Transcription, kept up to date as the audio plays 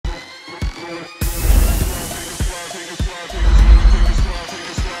I'm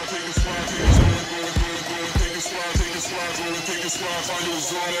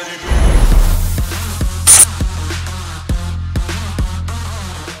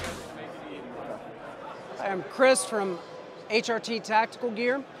Chris from HRT Tactical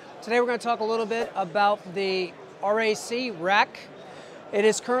Gear. Today we're going to talk a little bit about the RAC. It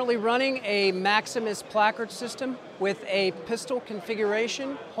is currently running a Maximus placard system with a pistol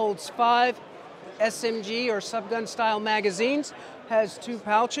configuration, holds 5 SMG or subgun style magazines, has 2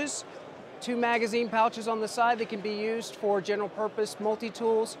 pouches, 2 magazine pouches on the side that can be used for general purpose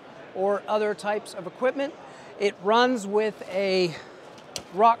multi-tools or other types of equipment. It runs with a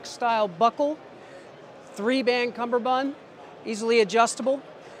RAC style buckle, 3-band cummerbund, easily adjustable.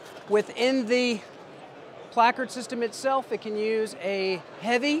 Within the placard system itself, it can use a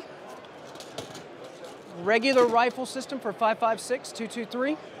heavy, regular rifle system for 5.56,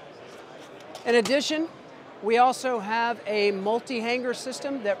 223. In addition, we also have a multi-hanger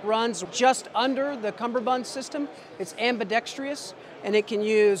system that runs just under the cummerbund system. It's ambidextrous, and it can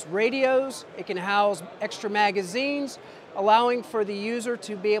use radios, it can house extra magazines, allowing for the user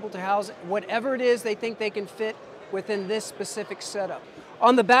to be able to house whatever it is they think they can fit within this specific setup.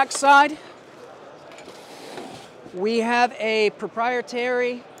 On the back side, we have a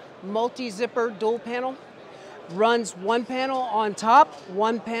proprietary multi-zipper dual panel. Runs 1 panel on top,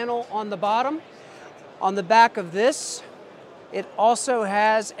 1 panel on the bottom. On the back of this, it also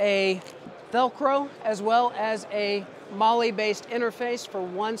has a Velcro as well as a MOLLE-based interface for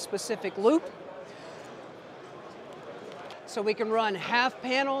one specific loop. So we can run half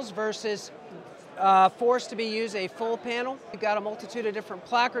panels versus forced to be used a full panel. We've got a multitude of different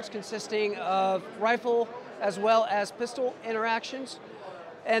placards consisting of rifle as well as pistol interactions.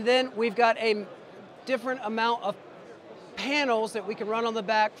 And then we've got a different amount of panels that we can run on the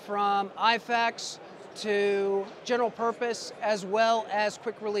back, from IFAKs to general purpose as well as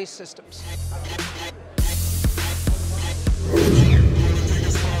quick release systems.